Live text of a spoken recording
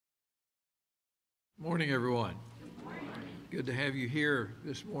Morning, everyone. Good to have you here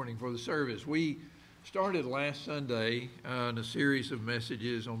this morning for the service. We started last Sunday in a series of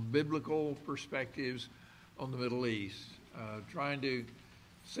messages on biblical perspectives on the Middle East, trying to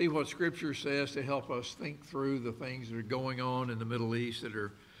see what Scripture says to help us think through the things that are going on in the Middle East that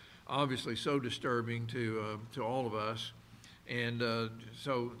are obviously so disturbing to all of us. And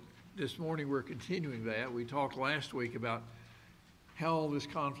so this morning we're continuing that. We talked last week about how all this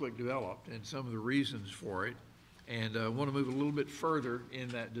conflict developed and some of the reasons for it. And I want to move a little bit further in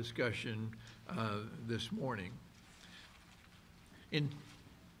that discussion this morning. In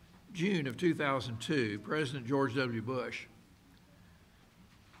June of 2002, President George W. Bush,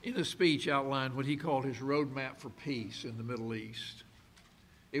 in a speech, outlined what he called his roadmap for peace in the Middle East.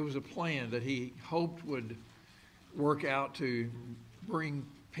 It was a plan that he hoped would work out to bring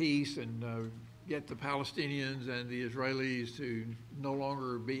peace and get the Palestinians and the Israelis to no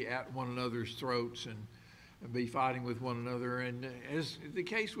longer be at one another's throats and be fighting with one another. And as the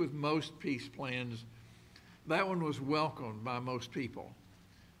case with most peace plans, that one was welcomed by most people.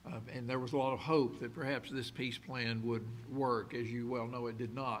 And there was a lot of hope that perhaps this peace plan would work. As you well know, it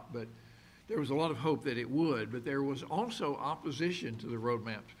did not, but there was a lot of hope that it would. But there was also opposition to the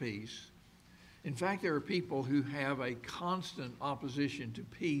roadmap to peace. In fact, there are people who have a constant opposition to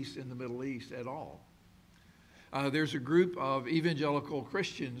peace in the Middle East at all. There's a group of evangelical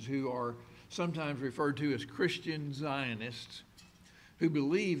Christians who are sometimes referred to as Christian Zionists who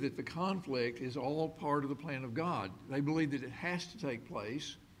believe that the conflict is all part of the plan of God. They believe that it has to take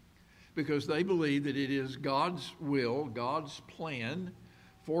place because they believe that it is God's will, God's plan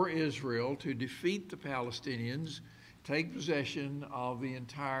for Israel to defeat the Palestinians, take possession of the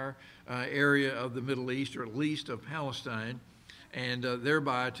entire area of the Middle East, or at least of Palestine, and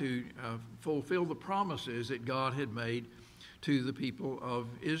thereby to fulfill the promises that God had made to the people of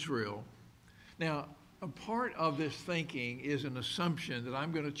Israel. Now, a part of this thinking is an assumption that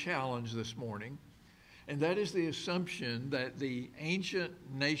I'm going to challenge this morning, and that is the assumption that the ancient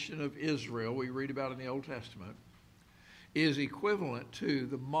nation of Israel, we read about in the Old Testament, is equivalent to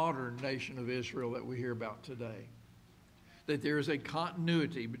the modern nation of Israel that we hear about today. That there is a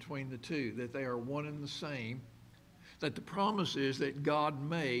continuity between the two, that they are one and the same, that the promises that God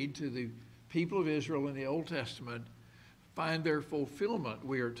made to the people of Israel in the Old Testament find their fulfillment,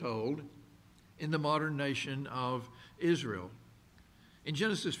 we are told, in the modern nation of Israel. In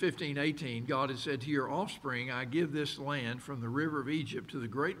Genesis 15:18, God had said, "To your offspring I give this land from the river of Egypt to the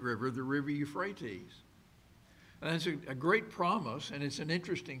great river, the river Euphrates." And that's a great promise, and it's an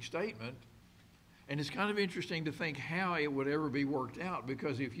interesting statement. And it's kind of interesting to think how it would ever be worked out,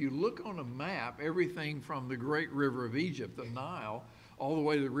 because if you look on a map, everything from the great river of Egypt, the Nile, all the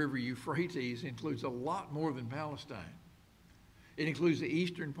way to the river Euphrates includes a lot more than Palestine. It includes the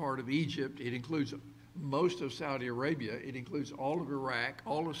eastern part of Egypt. It includes most of Saudi Arabia. It includes all of Iraq,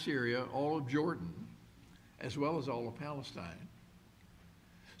 all of Syria, all of Jordan, as well as all of Palestine.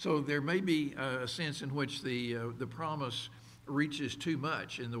 So there may be a sense in which the promise reaches too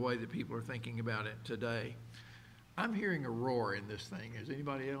much in the way that people are thinking about it today. I'm hearing a roar in this thing. Is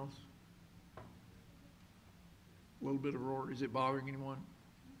anybody else? A little bit of roar. Is it bothering anyone?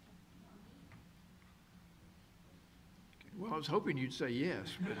 Okay. Well, I was hoping you'd say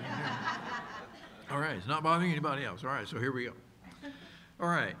yes. But, all right, it's not bothering anybody else. All right, so here we go. All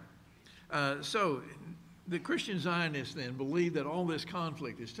right. So the Christian Zionists then believe that all this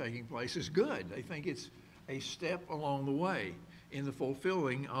conflict that's taking place is good. They think it's a step along the way in the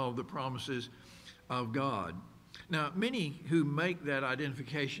fulfilling of the promises of God. Now, many who make that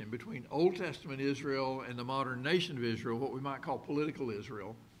identification between Old Testament Israel and the modern nation of Israel, what we might call political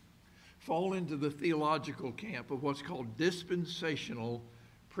Israel, fall into the theological camp of what's called dispensational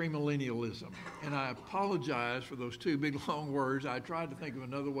premillennialism. And I apologize for those two big long words. I tried to think of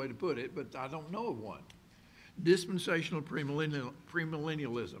another way to put it, but I don't know of one. Dispensational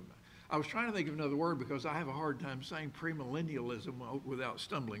premillennialism. I was trying to think of another word because I have a hard time saying premillennialism without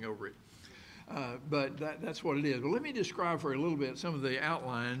stumbling over it. But that's what it is. But let me describe for a little bit some of the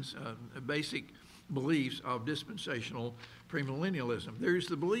outlines, basic beliefs of dispensational premillennialism. There's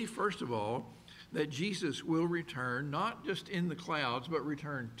the belief, first of all, that Jesus will return, not just in the clouds, but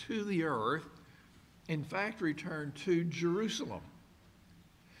return to the earth. In fact, return to Jerusalem.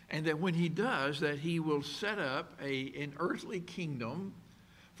 And that when he does, that he will set up an earthly kingdom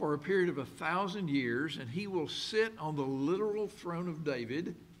for a period of 1,000 years, and he will sit on the literal throne of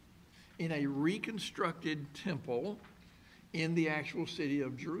David in a reconstructed temple in the actual city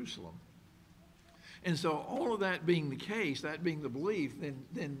of Jerusalem. And so all of that being the case, that being the belief,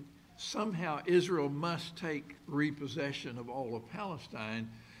 then somehow Israel must take repossession of all of Palestine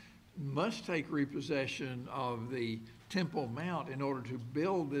must take repossession of the Temple Mount in order to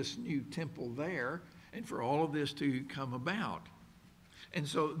build this new temple there and for all of this to come about. And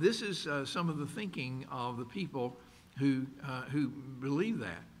so this is some of the thinking of the people who believe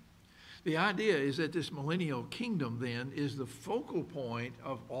that. The idea is that this millennial kingdom then is the focal point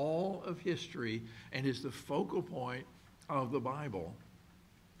of all of history and is the focal point of the Bible.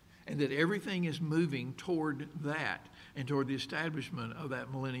 And that everything is moving toward that and toward the establishment of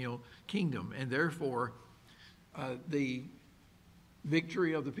that millennial kingdom. And therefore, the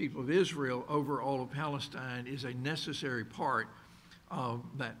victory of the people of Israel over all of Palestine is a necessary part of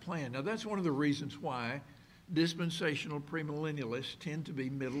that plan. Now, that's one of the reasons why dispensational premillennialists tend to be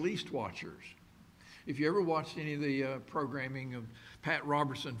Middle East watchers. If you ever watched any of the programming of Pat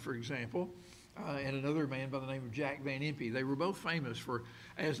Robertson, for example, and another man by the name of Jack Van Impe, they were both famous for,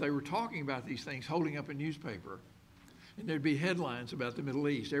 as they were talking about these things, holding up a newspaper. And there'd be headlines about the Middle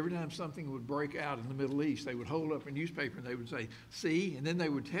East. Every time something would break out in the Middle East, they would hold up a newspaper and they would say, see, and then they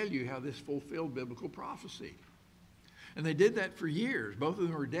would tell you how this fulfilled biblical prophecy. And they did that for years. Both of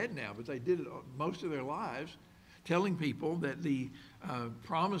them are dead now, but they did it most of their lives, telling people that the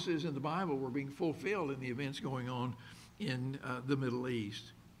promises in the Bible were being fulfilled in the events going on in the Middle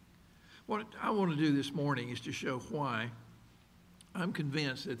East. What I want to do this morning is to show why I'm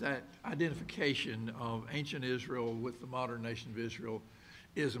convinced that that identification of ancient Israel with the modern nation of Israel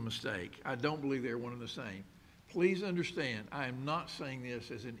is a mistake. I don't believe they're one and the same. Please understand, I am not saying this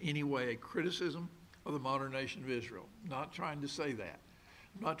as in any way a criticism of the modern nation of Israel. I'm not trying to say that.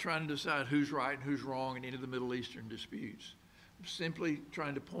 I'm not trying to decide who's right and who's wrong in any of the Middle Eastern disputes. I'm simply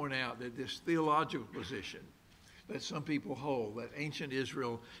trying to point out that this theological position that some people hold, that ancient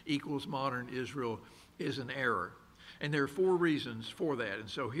Israel equals modern Israel, is an error. And there are 4 reasons for that. And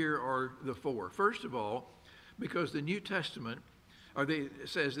so here are the 4. First of all, because the New Testament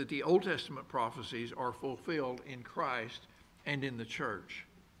says that the Old Testament prophecies are fulfilled in Christ and in the church,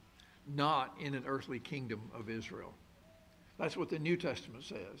 not in an earthly kingdom of Israel. That's what the New Testament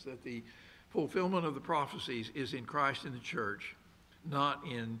says, that the fulfillment of the prophecies is in Christ and the church, not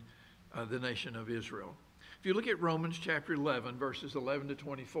in the nation of Israel. If you look at Romans chapter 11, verses 11 to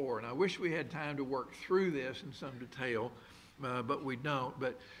 24, and I wish we had time to work through this in some detail, but we don't.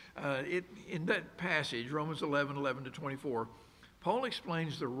 But in that passage, Romans 11, 11 to 24, Paul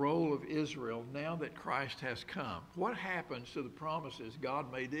explains the role of Israel now that Christ has come. What happens to the promises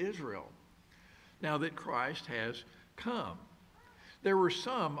God made to Israel now that Christ has come? There were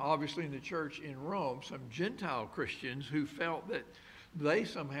some, obviously, in the church in Rome, some Gentile Christians who felt that they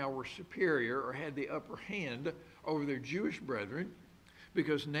somehow were superior or had the upper hand over their Jewish brethren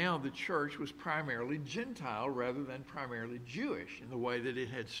because now the church was primarily Gentile rather than primarily Jewish in the way that it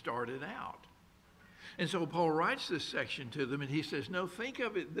had started out. And so Paul writes this section to them and he says, no, think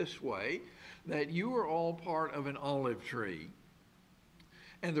of it this way, that you are all part of an olive tree.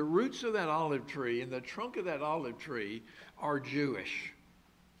 And the roots of that olive tree and the trunk of that olive tree are Jewish.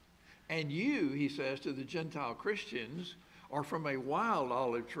 And you, he says to the Gentile Christians, are from a wild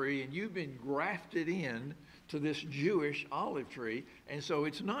olive tree, and you've been grafted in to this Jewish olive tree. And so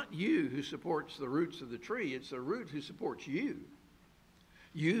it's not you who supports the roots of the tree, it's the root who supports you.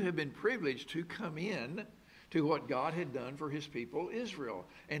 You have been privileged to come in to what God had done for his people Israel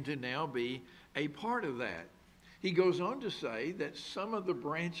and to now be a part of that. He goes on to say that some of the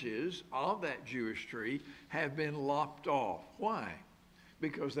branches of that Jewish tree have been lopped off. Why?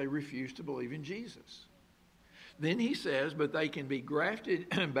 Because they refuse to believe in Jesus. Then he says, but they can be grafted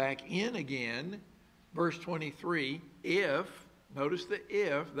back in again, verse 23, if, notice the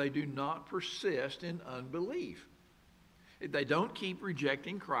if, they do not persist in unbelief. If they don't keep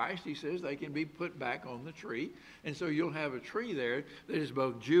rejecting Christ, he says they can be put back on the tree. And so you'll have a tree there that is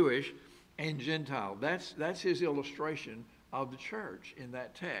both Jewish and Gentile. That's his illustration of the church in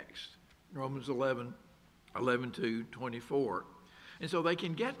that text, Romans 11, 11 to 24. And so they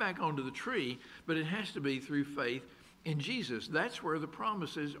can get back onto the tree, but it has to be through faith in Jesus. That's where the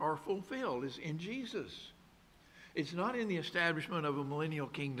promises are fulfilled, is in Jesus. It's not in the establishment of a millennial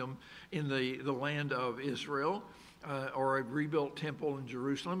kingdom in the land of Israel or a rebuilt temple in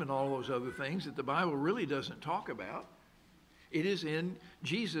Jerusalem and all those other things that the Bible really doesn't talk about. It is in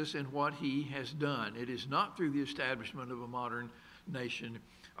Jesus and what he has done. It is not through the establishment of a modern nation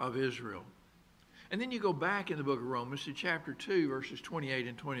of Israel. And then you go back in the book of Romans to chapter 2, verses 28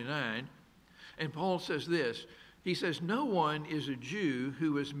 and 29, and Paul says this. He says, no one is a Jew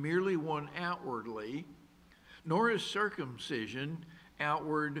who is merely one outwardly, nor is circumcision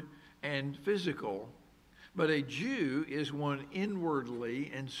outward and physical, but a Jew is one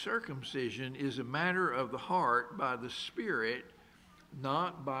inwardly, and circumcision is a matter of the heart by the Spirit,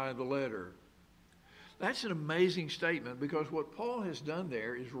 not by the letter. That's an amazing statement, because what Paul has done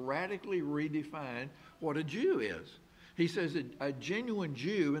there is radically redefine what a Jew is. He says that a genuine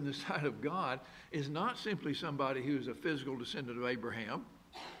Jew in the sight of God is not simply somebody who is a physical descendant of Abraham,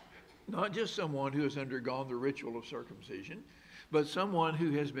 not just someone who has undergone the ritual of circumcision, but someone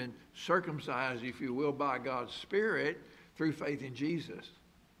who has been circumcised, if you will, by God's Spirit through faith in Jesus.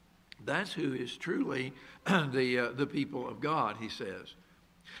 That's who is truly the people of God, he says.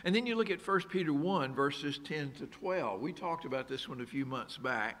 And then you look at 1 Peter 1, verses 10 to 12. We talked about this one a few months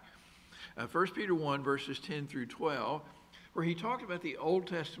back. 1 Peter 1, verses 10 through 12, where he talked about the Old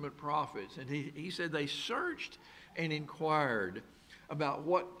Testament prophets. And he said they searched and inquired about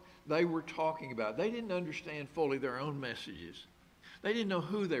what they were talking about. They didn't understand fully their own messages. They didn't know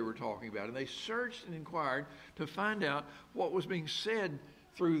who they were talking about. And they searched and inquired to find out what was being said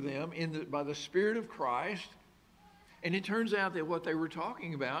through them by the Spirit of Christ. And it turns out that what they were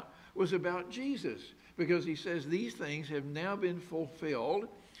talking about was about Jesus, because he says these things have now been fulfilled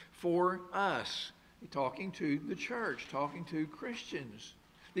for us. Talking to the church, talking to Christians.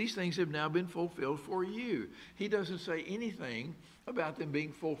 These things have now been fulfilled for you. He doesn't say anything about them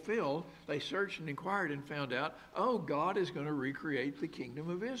being fulfilled. They searched and inquired and found out, oh, God is going to recreate the kingdom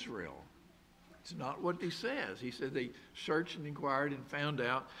of Israel. It's not what he says. He said they searched and inquired and found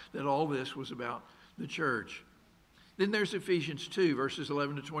out that all this was about the church. Then there's Ephesians 2, verses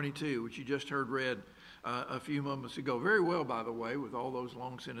 11 to 22, which you just heard read a few moments ago. Very well, by the way, with all those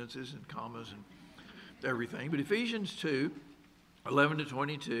long sentences and commas and everything. But Ephesians 2, 11 to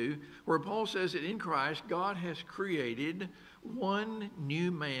 22, where Paul says that in Christ, God has created one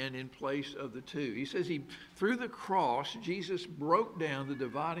new man in place of the two. He says through the cross, Jesus broke down the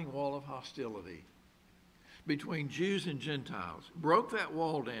dividing wall of hostility between Jews and Gentiles. Broke that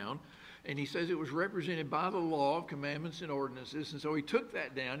wall down, and he says it was represented by the law of commandments and ordinances. And so he took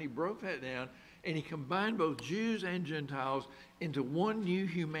that down, he broke that down, and he combined both Jews and Gentiles into one new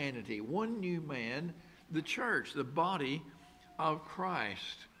humanity, one new man, the church, the body of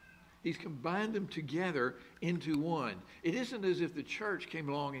Christ. He's combined them together into one. It isn't as if the church came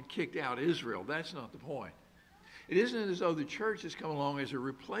along and kicked out Israel. That's not the point. It isn't as though the church has come along as a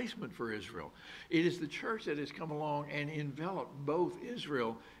replacement for Israel. It is the church that has come along and enveloped both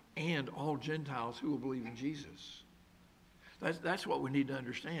Israel and all Gentiles who will believe in Jesus. That's what we need to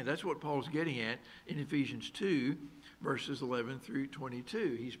understand. That's what Paul's getting at in Ephesians 2, verses 11 through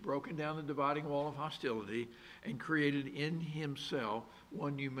 22. He's broken down the dividing wall of hostility and created in himself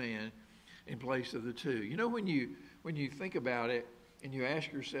one new man in place of the two. You know, when you think about it and you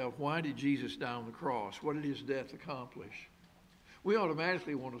ask yourself, why did Jesus die on the cross? What did his death accomplish? We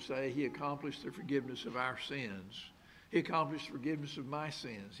automatically want to say he accomplished the forgiveness of our sins. He accomplished the forgiveness of my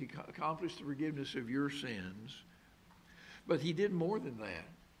sins. He accomplished the forgiveness of your sins. But he did more than that.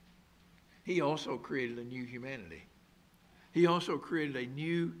 He also created a new humanity. He also created a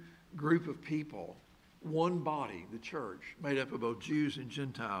new group of people, one body, the church, made up of both Jews and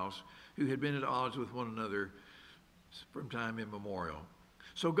Gentiles who had been at odds with one another from time immemorial.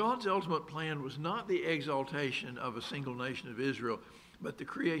 So God's ultimate plan was not the exaltation of a single nation of Israel, but the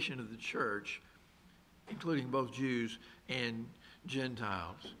creation of the church, including both Jews and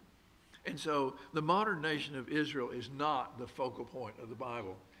Gentiles. And so the modern nation of Israel is not the focal point of the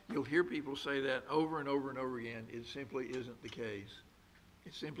Bible. You'll hear people say that over and over and over again. It simply isn't the case.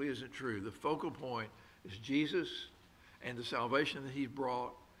 It simply isn't true. The focal point is Jesus and the salvation that he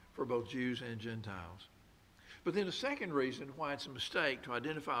brought for both Jews and Gentiles. But then a second reason why it's a mistake to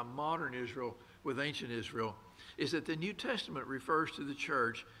identify modern Israel with ancient Israel is that the New Testament refers to the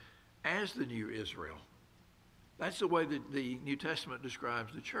church as the new Israel. That's the way that the New Testament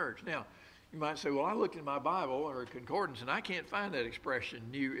describes the church. Now, you might say, well, I looked in my Bible or a concordance and I can't find that expression,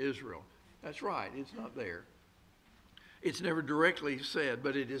 new Israel. That's right, it's not there. It's never directly said,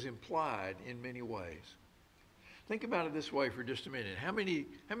 but it is implied in many ways. Think about it this way for just a minute. How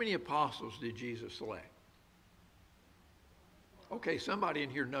many apostles did Jesus select? Okay, somebody in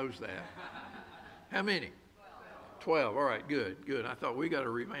here knows that. How many? 12. All right, good. I thought we got to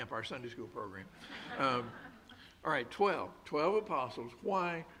revamp our Sunday school program. All right, 12. 12 apostles.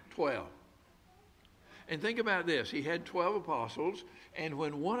 Why 12? And think about this. He had 12 apostles, and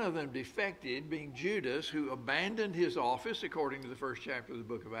when one of them defected, being Judas, who abandoned his office, according to the first chapter of the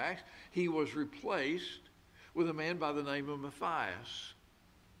book of Acts, he was replaced with a man by the name of Matthias.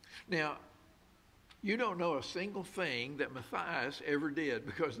 Now, you don't know a single thing that Matthias ever did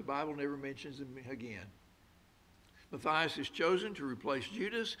because the Bible never mentions him again. Matthias is chosen to replace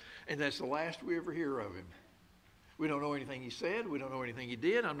Judas, and that's the last we ever hear of him. We don't know anything he said. We don't know anything he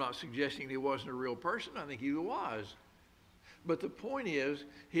did. I'm not suggesting he wasn't a real person. I think he was. But the point is,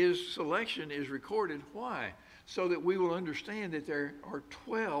 his selection is recorded. Why? So that we will understand that there are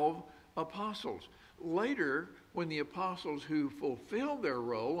 12 apostles. Later, when the apostles who fulfilled their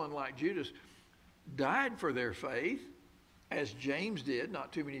role, unlike Judas, died for their faith, as James did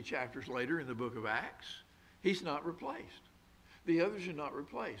not too many chapters later in the book of Acts, he's not replaced. The others are not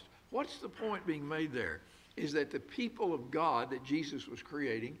replaced. What's the point being made there? Is that the people of God that Jesus was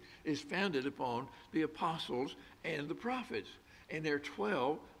creating is founded upon the apostles and the prophets. And there are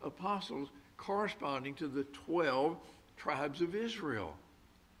 12 apostles corresponding to the 12 tribes of Israel.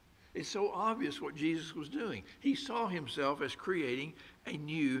 It's so obvious what Jesus was doing. He saw himself as creating a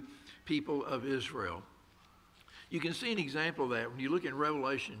new people of Israel. You can see an example of that when you look in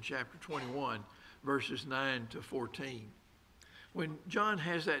Revelation chapter 21, verses 9 to 14. When John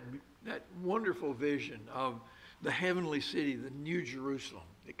has that wonderful vision of the heavenly city, the New Jerusalem,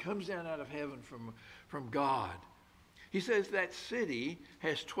 it comes down out of heaven from God. He says that city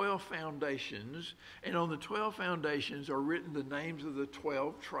has 12 foundations, and on the 12 foundations are written the names of the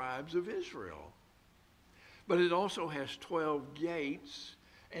 12 tribes of Israel. But it also has 12 gates,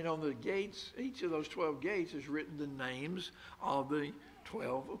 and on the gates, each of those 12 gates is written the names of the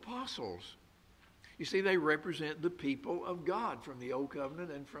 12 apostles. You see, they represent the people of God from the Old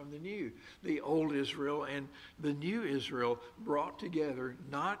Covenant and from the New. The Old Israel and the New Israel brought together,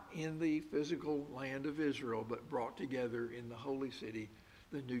 not in the physical land of Israel, but brought together in the holy city,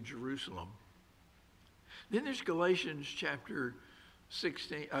 the New Jerusalem. Then there's Galatians chapter 6,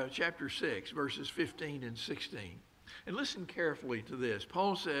 verses 15 and 16. And listen carefully to this.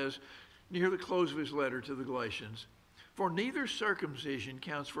 Paul says, near the close of his letter to the Galatians, for neither circumcision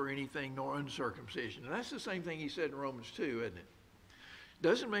counts for anything nor uncircumcision. And that's the same thing he said in Romans 2, isn't it?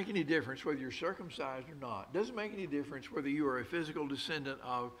 Doesn't make any difference whether you're circumcised or not. Doesn't make any difference whether you are a physical descendant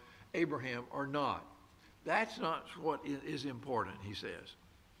of Abraham or not. That's not what is important, he says.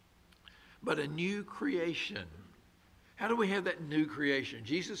 But a new creation. How do we have that new creation?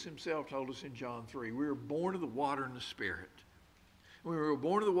 Jesus himself told us in John 3, we were born of the water and the Spirit. When we were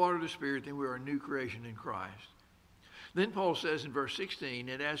born of the water and the Spirit, then we are a new creation in Christ. Then Paul says in verse 16,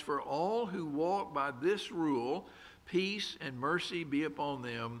 and as for all who walk by this rule, peace and mercy be upon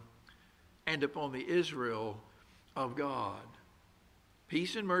them and upon the Israel of God.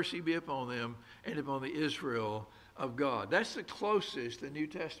 Peace and mercy be upon them and upon the Israel of God. That's the closest the New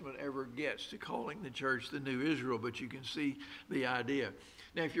Testament ever gets to calling the church the New Israel, but you can see the idea.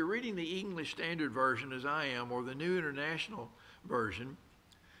 Now, if you're reading the English Standard Version, as I am, or the New International Version,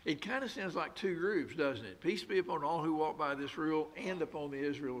 it kind of sounds like two groups, doesn't it? Peace be upon all who walk by this rule and upon the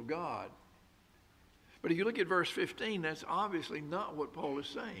Israel of God. But if you look at verse 15, that's obviously not what Paul is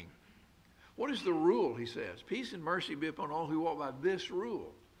saying. What is the rule, he says? Peace and mercy be upon all who walk by this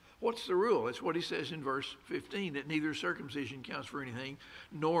rule. What's the rule? It's what he says in verse 15, that neither circumcision counts for anything,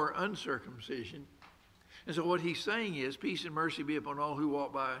 nor uncircumcision. And so what he's saying is, peace and mercy be upon all who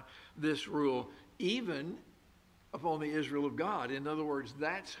walk by this rule, even upon the Israel of God. In other words,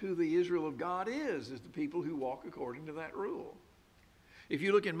 that's who the Israel of God is the people who walk according to that rule. If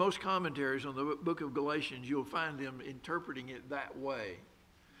you look in most commentaries on the book of Galatians, you'll find them interpreting it that way,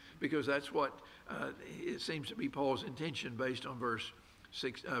 because that's what it seems to be Paul's intention based on verse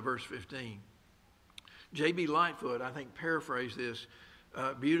 15. J.B. Lightfoot, I think, paraphrased this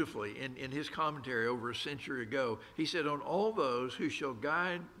beautifully in his commentary over a century ago. He said, on all those who shall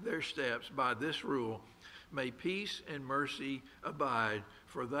guide their steps by this rule, may peace and mercy abide,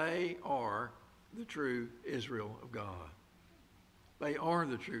 for they are the true Israel of God. They are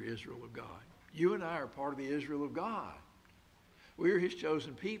the true Israel of God. You and I are part of the Israel of God. We are his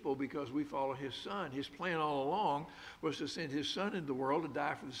chosen people because we follow his Son. His plan all along was to send his Son into the world to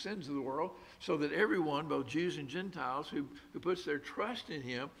die for the sins of the world, so that everyone, both Jews and Gentiles, who puts their trust in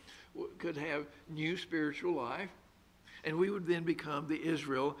him, could have new spiritual life. And we would then become the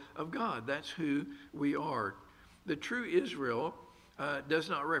Israel of God. That's who we are. The true Israel does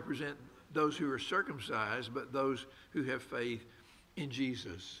not represent those who are circumcised, but those who have faith in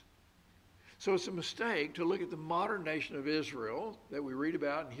Jesus. So it's a mistake to look at the modern nation of Israel that we read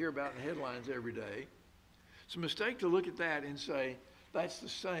about and hear about in headlines every day. It's a mistake to look at that and say, that's the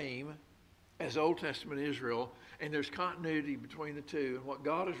same as Old Testament Israel, and there's continuity between the two. And what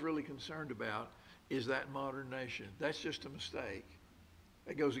God is really concerned about is that modern nation. That's just a mistake.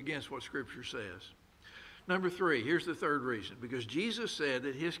 That goes against what Scripture says. Number 3, here's the third reason. Because Jesus said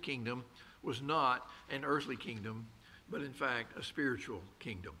that his kingdom was not an earthly kingdom, but in fact a spiritual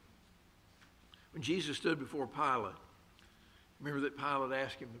kingdom. When Jesus stood before Pilate, remember that Pilate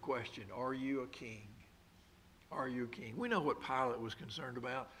asked him the question, are you a king? Are you a king? We know what Pilate was concerned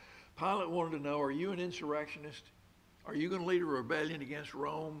about. Pilate wanted to know, are you an insurrectionist? Are you going to lead a rebellion against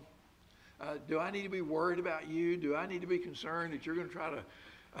Rome? Do I need to be worried about you? Do I need to be concerned that you're going to try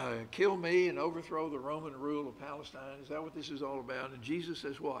to kill me and overthrow the Roman rule of Palestine? Is that what this is all about? And Jesus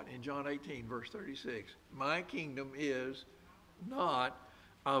says what? In John 18, verse 36, my kingdom is not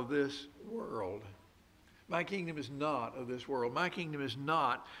of this world. My kingdom is not of this world. My kingdom is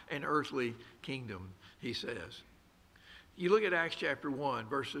not an earthly kingdom, he says. You look at Acts chapter 1,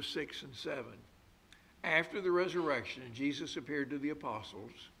 verses 6 and 7. After the resurrection, Jesus appeared to the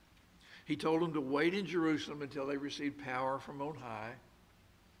apostles. He told them to wait in Jerusalem until they received power from on high.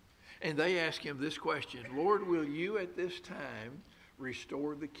 And they asked him this question, Lord, will you at this time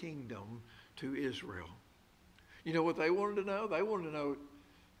restore the kingdom to Israel? You know what they wanted to know? They wanted to know,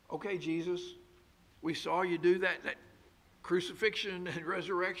 okay, Jesus, we saw you do that crucifixion and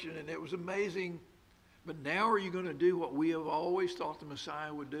resurrection, and it was amazing. But now are you going to do what we have always thought the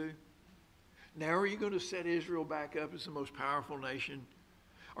Messiah would do? Now are you going to set Israel back up as the most powerful nation?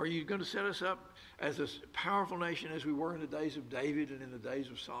 Are you going to set us up as a powerful nation as we were in the days of David and in the days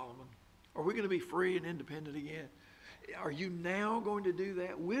of Solomon? Are we going to be free and independent again? Are you now going to do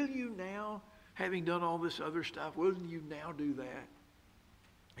that? Will you now, having done all this other stuff, will you now do that?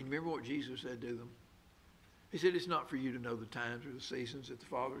 And remember what Jesus said to them? He said, it's not for you to know the times or the seasons that the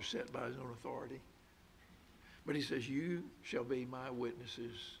Father has set by his own authority. But he says, you shall be my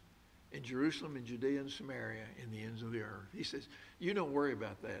witnesses in Jerusalem, in Judea, and Samaria, in the ends of the earth. He says, you don't worry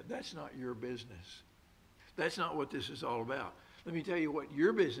about that. That's not your business. That's not what this is all about. Let me tell you what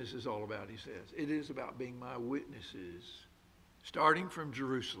your business is all about, he says. It is about being my witnesses, starting from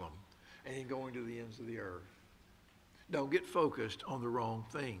Jerusalem and then going to the ends of the earth. Don't get focused on the wrong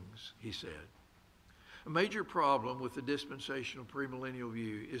things, he said. A major problem with the dispensational premillennial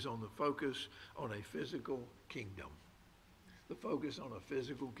view is on the focus on a physical kingdom. The focus on a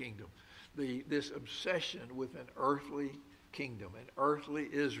physical kingdom. This obsession with an earthly kingdom, an earthly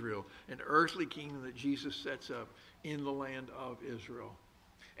Israel, an earthly kingdom that Jesus sets up in the land of Israel,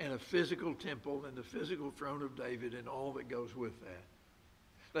 and a physical temple and the physical throne of David and all that goes with that.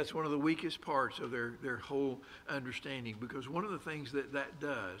 That's one of the weakest parts of their whole understanding, because one of the things that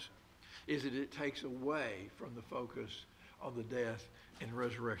does is that it takes away from the focus on the death and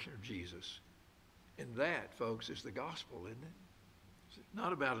resurrection of Jesus. And that, folks, is the gospel, isn't it? It's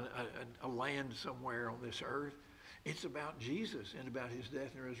not about a land somewhere on this earth. It's about Jesus and about his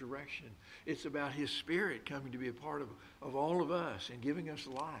death and resurrection. It's about his Spirit coming to be a part of all of us and giving us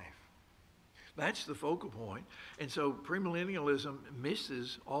life. That's the focal point. And so premillennialism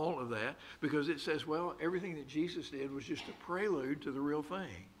misses all of that because it says, well, everything that Jesus did was just a prelude to the real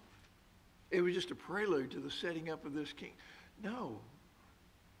thing. It was just a prelude to the setting up of this king. No.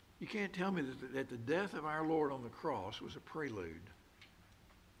 You can't tell me that the death of our Lord on the cross was a prelude.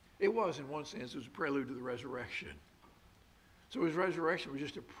 It was, in one sense, it was a prelude to the resurrection. So his resurrection was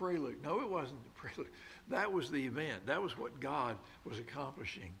just a prelude. No, it wasn't a prelude. That was the event. That was what God was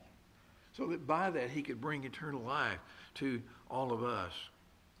accomplishing. So that by that he could bring eternal life to all of us.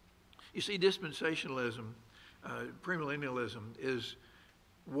 You see, dispensationalism, premillennialism, is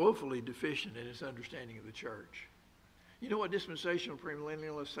woefully deficient in its understanding of the church. You know what dispensational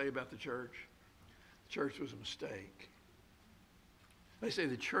premillennialists say about the church? The church was a mistake. They say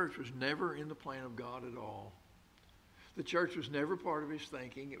the church was never in the plan of God at all. The church was never part of his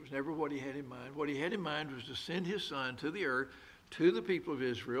thinking. It was never what he had in mind. What he had in mind was to send his son to the earth, to the people of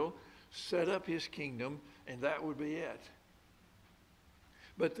Israel, set up his kingdom, and that would be it.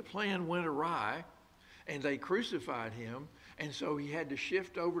 But the plan went awry, and they crucified him, and so he had to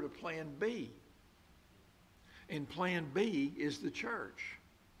shift over to plan B. And plan B is the church.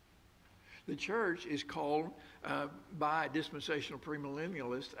 The church is called by dispensational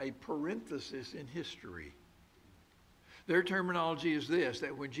premillennialists a parenthesis in history. Their terminology is this,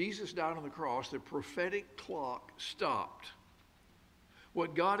 that when Jesus died on the cross, the prophetic clock stopped.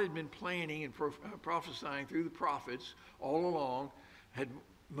 What God had been planning and prophesying through the prophets all along had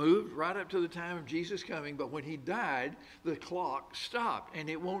moved right up to the time of Jesus coming, but when he died, the clock stopped, and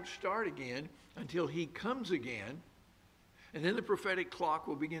it won't start again until he comes again. And then the prophetic clock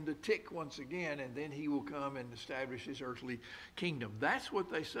will begin to tick once again, and then he will come and establish his earthly kingdom. That's what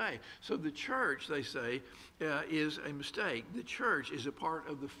they say. So the church, they say, is a mistake. The church is a part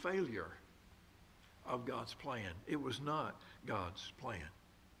of the failure of God's plan. It was not God's plan.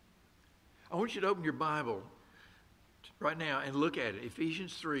 I want you to open your Bible right now and look at it.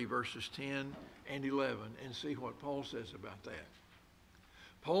 Ephesians 3, verses 10 and 11, and see what Paul says about that.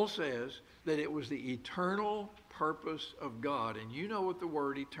 Paul says that it was the eternal purpose of God, and you know what the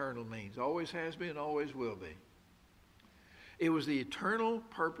word eternal means. Always has been, always will be. It was the eternal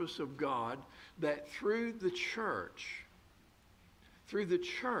purpose of God that through the church,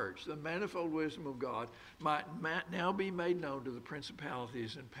 the manifold wisdom of God might now be made known to the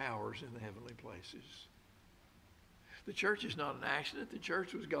principalities and powers in the heavenly places. The church is not an accident. The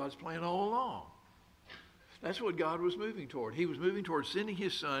church was God's plan all along. That's what God was moving toward. He was moving toward sending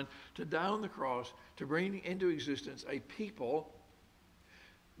his son to die on the cross to bring into existence a people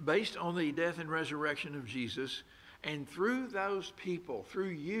based on the death and resurrection of Jesus. And through those people, through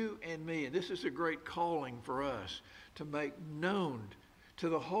you and me, and this is a great calling for us, to make known to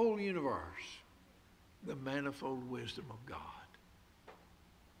the whole universe the manifold wisdom of God.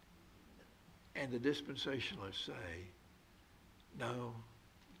 And the dispensationalists say, no,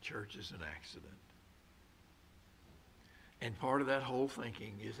 the church is an accident. And part of that whole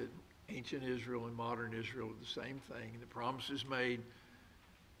thinking is that ancient Israel and modern Israel are the same thing. The promises made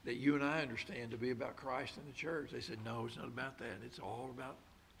that you and I understand to be about Christ and the church. They said, no, it's not about that. It's all about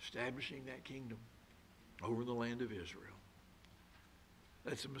establishing that kingdom over the land of Israel.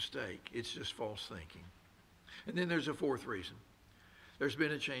 That's a mistake. It's just false thinking. And then there's a fourth reason. There's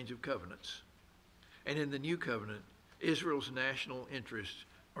been a change of covenants. And in the new covenant, Israel's national interests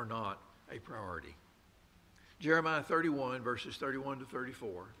are not a priority. Jeremiah 31, verses 31 to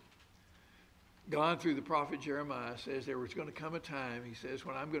 34. God, through the prophet Jeremiah, says there was going to come a time, he says,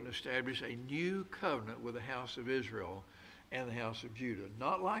 when I'm going to establish a new covenant with the house of Israel and the house of Judah.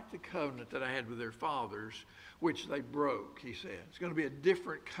 Not like the covenant that I had with their fathers, which they broke, he said. It's going to be a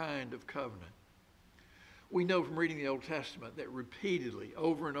different kind of covenant. We know from reading the Old Testament that repeatedly,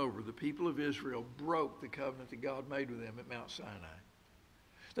 over and over, the people of Israel broke the covenant that God made with them at Mount Sinai.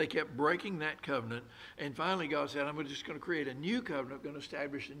 They kept breaking that covenant, and finally God said, I'm just going to create a new covenant, I'm going to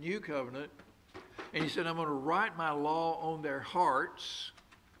establish a new covenant. And he said, I'm going to write my law on their hearts,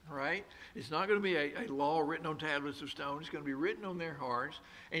 right? It's not going to be a law written on tablets of stone. It's going to be written on their hearts.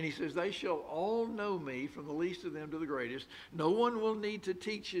 And he says, they shall all know me, from the least of them to the greatest. No one will need to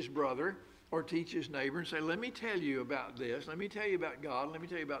teach his brother or teach his neighbor and say, let me tell you about this. Let me tell you about God. Let me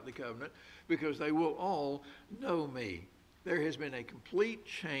tell you about the covenant, because they will all know me. There has been a complete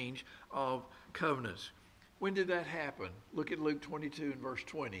change of covenants. When did that happen? Look at Luke 22 and verse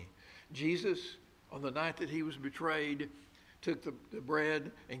 20. Jesus, on the night that he was betrayed, took the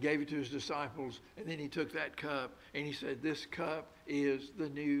bread and gave it to his disciples, and then he took that cup and he said, this cup is the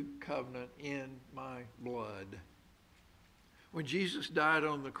new covenant in my blood. When Jesus died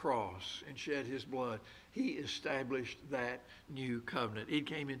on the cross and shed his blood, he established that new covenant. It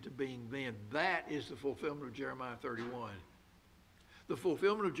came into being then. That is the fulfillment of Jeremiah 31. The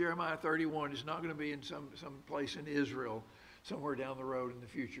fulfillment of Jeremiah 31 is not going to be in some place in Israel somewhere down the road in the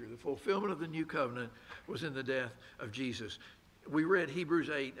future. The fulfillment of the new covenant was in the death of Jesus. We read Hebrews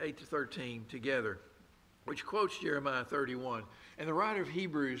 8 to 13 together, which quotes Jeremiah 31. And the writer of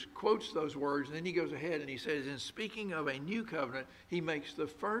Hebrews quotes those words, and then he goes ahead and he says, in speaking of a new covenant, he makes the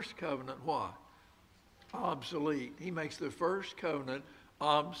first covenant what? Obsolete. He makes the first covenant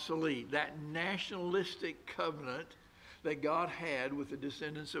obsolete. That nationalistic covenant that God had with the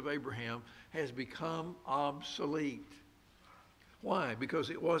descendants of Abraham has become obsolete. Why?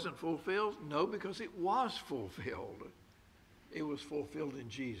 Because it wasn't fulfilled? No, because it was fulfilled. It was fulfilled in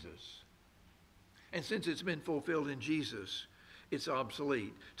Jesus. And since it's been fulfilled in Jesus, it's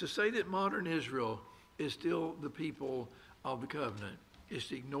obsolete. To say that modern Israel is still the people of the covenant is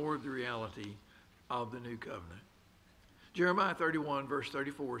to ignore the reality of the new covenant. Jeremiah 31 verse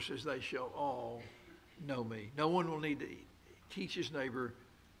 34 says, they shall all know me. No one will need to teach his neighbor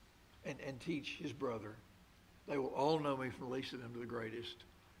and teach his brother. They will all know me, from the least of them to the greatest.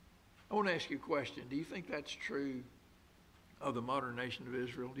 I want to ask you a question. Do you think that's true of the modern nation of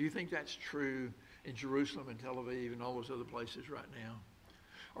Israel? Do you think that's true in Jerusalem and Tel Aviv and all those other places right now?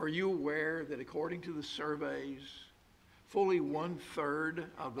 Are you aware that according to the surveys, fully 1/3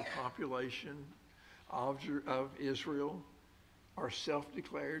 of the population of Israel are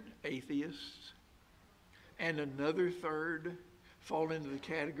self-declared atheists, and another third fall into the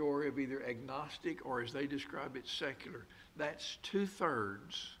category of either agnostic or, as they describe it, secular? That's 2/3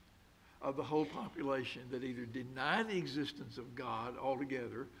 of the whole population that either deny the existence of God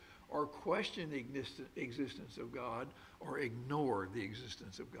altogether, or question the existence of God, or ignore the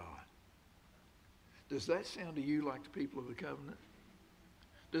existence of God. Does that sound to you like the people of the covenant?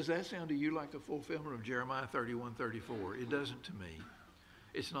 Does that sound to you like the fulfillment of Jeremiah 31:34? It doesn't to me.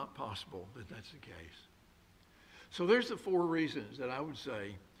 It's not possible that that's the case. So there's the 4 reasons that I would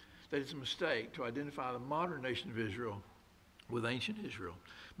say that it's a mistake to identify the modern nation of Israel with ancient Israel.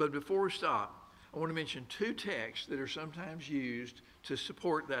 But before we stop, I want to mention 2 texts that are sometimes used to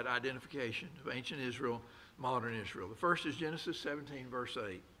support that identification of ancient Israel, modern Israel. The first is Genesis 17, verse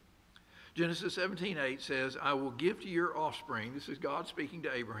 8. Genesis 17:8 says, I will give to your offspring, this is God speaking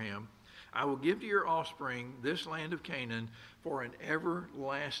to Abraham, I will give to your offspring this land of Canaan for an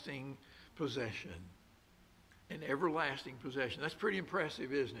everlasting possession. An everlasting possession. That's pretty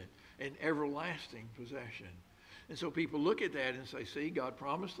impressive, isn't it? An everlasting possession. And so people look at that and say, see, God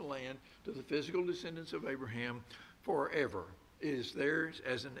promised the land to the physical descendants of Abraham forever. It is theirs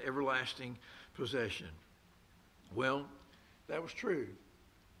as an everlasting possession. Well, that was true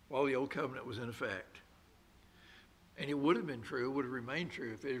while the old covenant was in effect. And it would have been true, it would have remained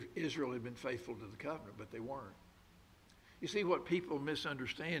true if Israel had been faithful to the covenant, but they weren't. You see, what people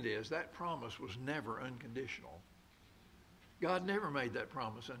misunderstand is that promise was never unconditional. God never made that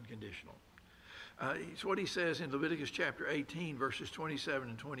promise unconditional. It's what he says in Leviticus chapter 18, verses 27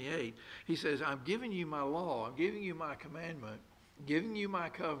 and 28. He says, I'm giving you my law, I'm giving you my commandment, I'm giving you my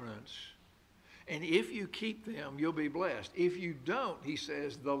covenants, and if you keep them, you'll be blessed. If you don't, he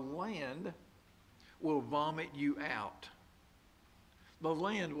says, the land will vomit you out. The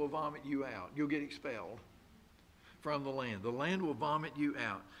land will vomit you out. You'll get expelled from the land. The land will vomit you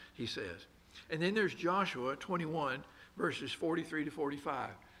out, he says. And then there's Joshua 21, verses 43 to 45.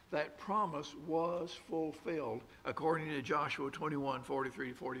 That promise was fulfilled according to Joshua 21, 43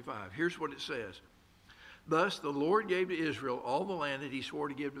 to 45. Here's what it says. Thus the Lord gave to Israel all the land that he swore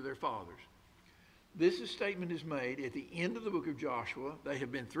to give to their fathers. This statement is made at the end of the book of Joshua. They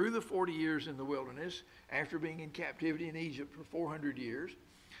have been through the 40 years in the wilderness after being in captivity in Egypt for 400 years.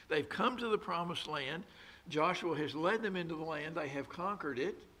 They've come to the promised land. Joshua has led them into the land. They have conquered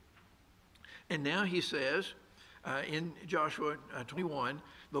it. And now he says in Joshua 21,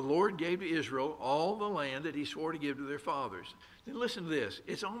 the Lord gave to Israel all the land that he swore to give to their fathers. Then listen to this.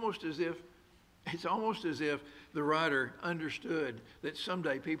 It's almost as if the writer understood that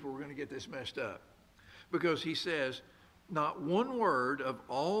someday people were going to get this messed up. Because he says, not one word of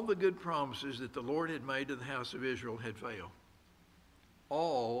all the good promises that the Lord had made to the house of Israel had failed.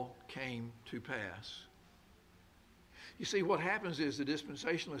 All came to pass. You see, what happens is the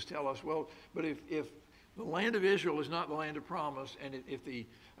dispensationalists tell us, well, but if the land of Israel is not the land of promise, and if the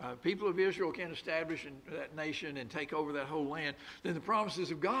people of Israel can't establish that nation and take over that whole land, then the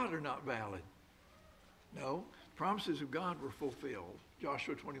promises of God are not valid. No, the promises of God were fulfilled.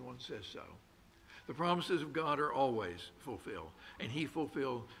 Joshua 21 says so. The promises of God are always fulfilled, and he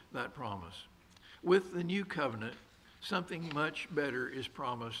fulfilled that promise. With the new covenant, something much better is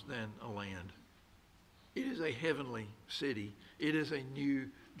promised than a land. It is a heavenly city. It is a new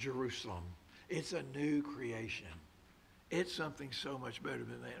Jerusalem. It's a new creation. It's something so much better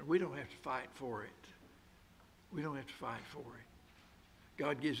than that. We don't have to fight for it. We don't have to fight for it.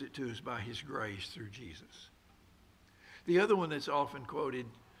 God gives it to us by his grace through Jesus. The other one that's often quoted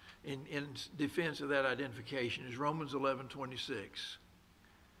in defense of that identification is Romans 11:26,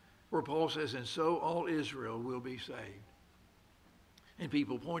 where Paul says, and so all Israel will be saved. And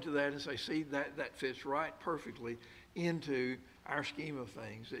people point to that and say, see, that fits right perfectly into our scheme of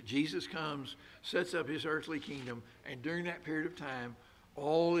things, that Jesus comes, sets up his earthly kingdom, and during that period of time,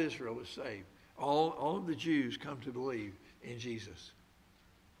 all Israel is saved. All of the Jews come to believe in Jesus.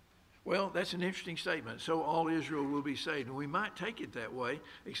 Well, that's an interesting statement. So all Israel will be saved. And we might take it that way,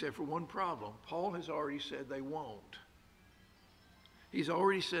 except for one problem. Paul has already said they won't. He's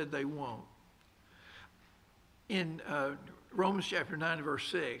already said they won't. In Romans chapter 9, verse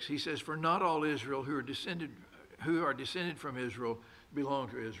 6, he says, for not all Israel who are descended from Israel belong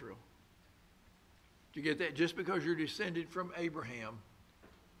to Israel. Do you get that? Just because you're descended from Abraham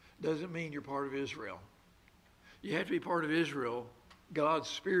doesn't mean you're part of Israel. You have to be part of Israel, God's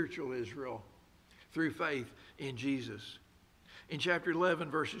spiritual Israel, through faith in Jesus. In chapter 11,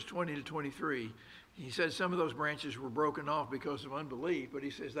 verses 20 to 23, he said some of those branches were broken off because of unbelief, but he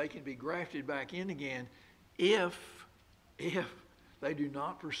says they can be grafted back in again if they do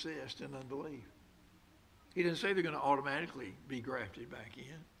not persist in unbelief. He didn't say they're going to automatically be grafted back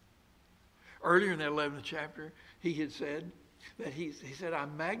in. Earlier in that 11th chapter, he had said that he said, I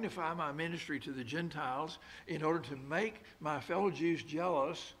magnify my ministry to the Gentiles in order to make my fellow Jews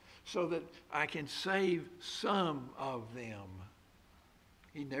jealous so that I can save some of them.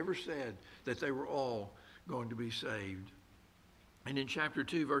 He never said that they were all going to be saved. And in chapter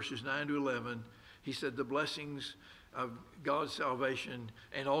 2, verses 9 to 11, he said the blessings of God's salvation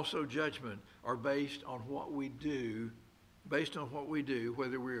and also judgment are based on what we do,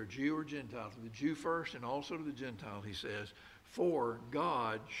 whether we're a Jew or Gentile, to the Jew first and also to the Gentile, he says, for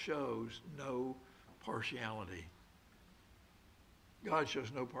God shows no partiality. God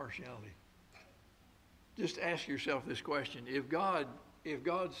shows no partiality. Just ask yourself this question. If God if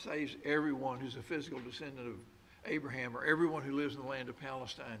God saves everyone who's a physical descendant of Abraham or everyone who lives in the land of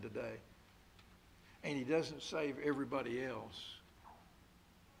Palestine today, and he doesn't save everybody else,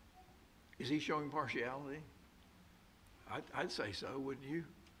 is he showing partiality? I'd say so, wouldn't you?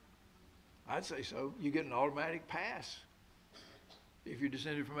 I'd say so. You get an automatic pass if you're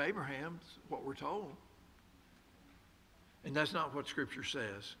descended from Abraham. That's what we're told. And that's not what Scripture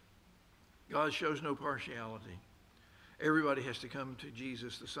says. God shows no partiality. Everybody has to come to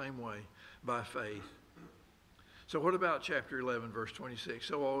Jesus the same way, by faith. So what about chapter 11, verse 26?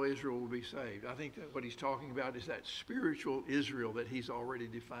 So all Israel will be saved. I think that what he's talking about is that spiritual Israel that he's already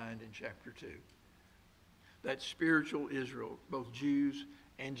defined in chapter 2. That spiritual Israel, both Jews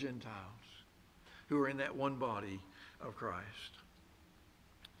and Gentiles, who are in that one body of Christ.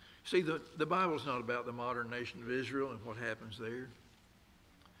 See, the Bible's not about the modern nation of Israel and what happens there.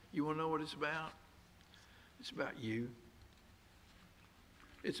 You want to know what it's about? It's about you.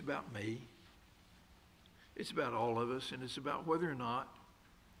 It's about me. It's about all of us, and it's about whether or not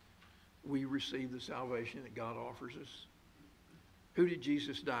we receive the salvation that God offers us. Who did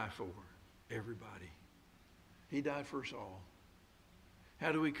Jesus die for? Everybody. He died for us all.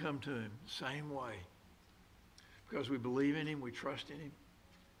 How do we come to him? Same way. Because we believe in him, we trust in him.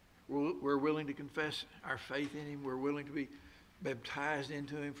 We're willing to confess our faith in him. We're willing to be baptized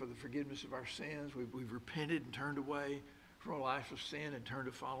into him for the forgiveness of our sins. We've repented and turned away from a life of sin and turned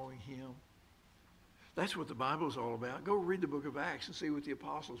to following him. That's what the Bible is all about. Go read the book of Acts and see what the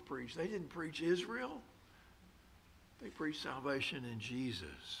apostles preached. They didn't preach Israel. They preached salvation in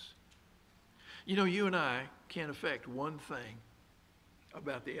Jesus. You know, you and I can't affect one thing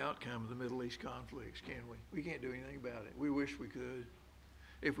about the outcome of the Middle East conflicts, can we? We can't do anything about it. We wish we could.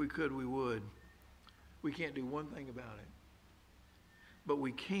 If we could, we would. We can't do one thing about it. But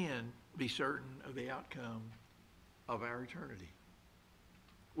we can be certain of the outcome of our eternity.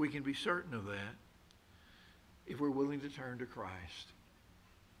 We can be certain of that if we're willing to turn to Christ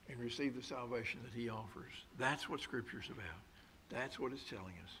and receive the salvation that he offers. That's what Scripture's about. That's what it's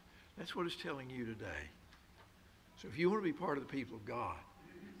telling us. That's what it's telling you today. So if you want to be part of the people of God,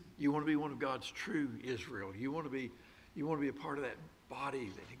 you want to be one of God's true Israel, you want to be a part of that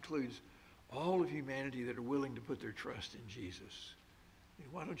body that includes all of humanity that are willing to put their trust in Jesus.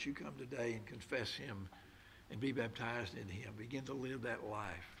 And why don't you come today and confess him and be baptized in him? Begin to live that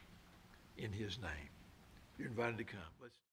life in his name. You're invited to come.